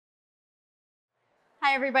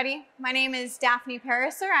Hi, everybody. My name is Daphne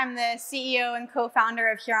Pariser. I'm the CEO and co-founder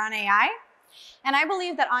of HeronAI, and I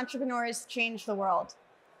believe that entrepreneurs change the world.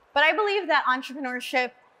 But I believe that entrepreneurship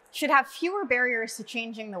should have fewer barriers to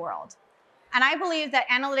changing the world. And I believe that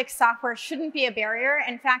analytics software shouldn't be a barrier.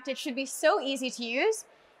 In fact, it should be so easy to use.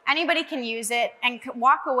 Anybody can use it and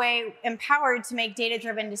walk away empowered to make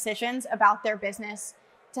data-driven decisions about their business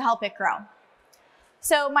to help it grow.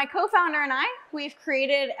 So my co-founder and I, we've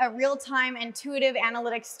created a real-time intuitive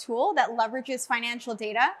analytics tool that leverages financial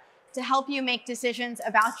data to help you make decisions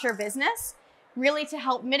about your business, really to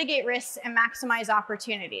help mitigate risks and maximize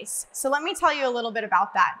opportunities. So let me tell you a little bit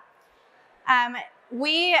about that.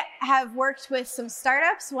 We have worked with some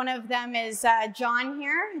startups. One of them is John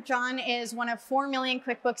here. John is one of 4 million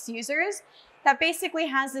QuickBooks users that basically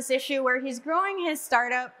has this issue where he's growing his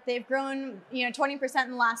startup. They've grown 20% in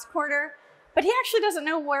the last quarter, but he actually doesn't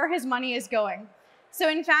know where his money is going. So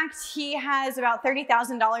in fact, he has about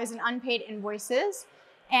 $30,000 in unpaid invoices,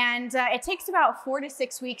 and it takes about 4 to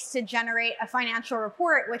 6 weeks to generate a financial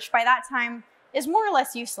report, which by that time is more or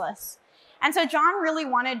less useless. And so John really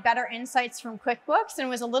wanted better insights from QuickBooks and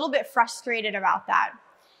was a little bit frustrated about that.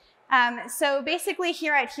 So basically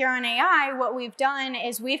here at HeronAI, what we've done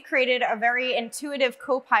is we've created a very intuitive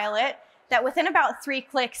co-pilot that within about 3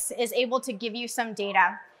 clicks is able to give you some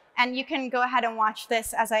data. And you can go ahead and watch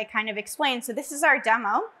this as I kind of explain. So this is our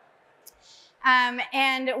demo.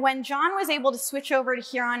 And when John was able to switch over to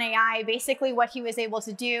HeronAI, basically what he was able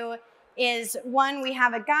to do is, one, we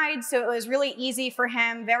have a guide, so it was really easy for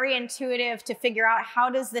him, very intuitive to figure out how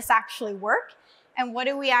does this actually work and what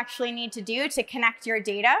do we actually need to do to connect your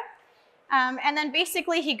data. And then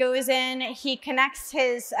basically he goes in, he connects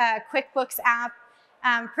his QuickBooks app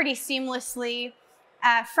pretty seamlessly.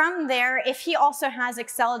 From there, if he also has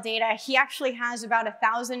Excel data, he actually has about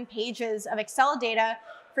 1,000 pages of Excel data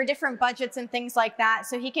for different budgets and things like that.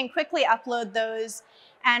 So he can quickly upload those,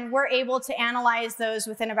 and we're able to analyze those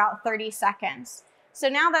within about 30 seconds. So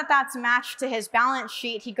now that that's matched to his balance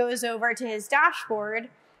sheet, he goes over to his dashboard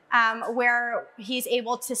where he's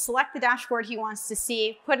able to select the dashboard he wants to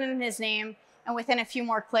see, put in his name, and within a few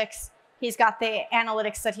more clicks, he's got the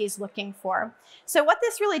analytics that he's looking for. So what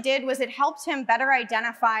this really did was it helped him better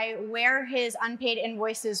identify where his unpaid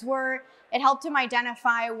invoices were. It helped him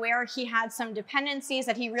identify where he had some dependencies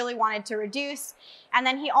that he really wanted to reduce. And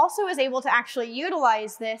then he also was able to actually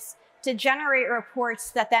utilize this to generate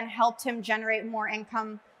reports that then helped him generate more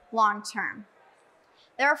income long term.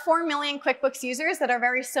 There are 4 million QuickBooks users that are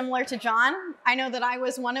very similar to John. I know that I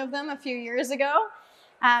was one of them a few years ago.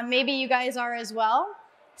 Maybe you guys are as well.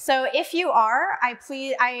 So if you are,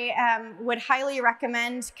 I would highly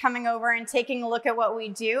recommend coming over and taking a look at what we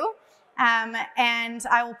do. And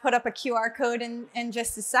I will put up a QR code in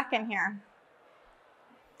just a second here.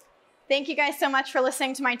 Thank you guys so much for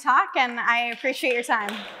listening to my talk, and I appreciate your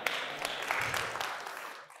time.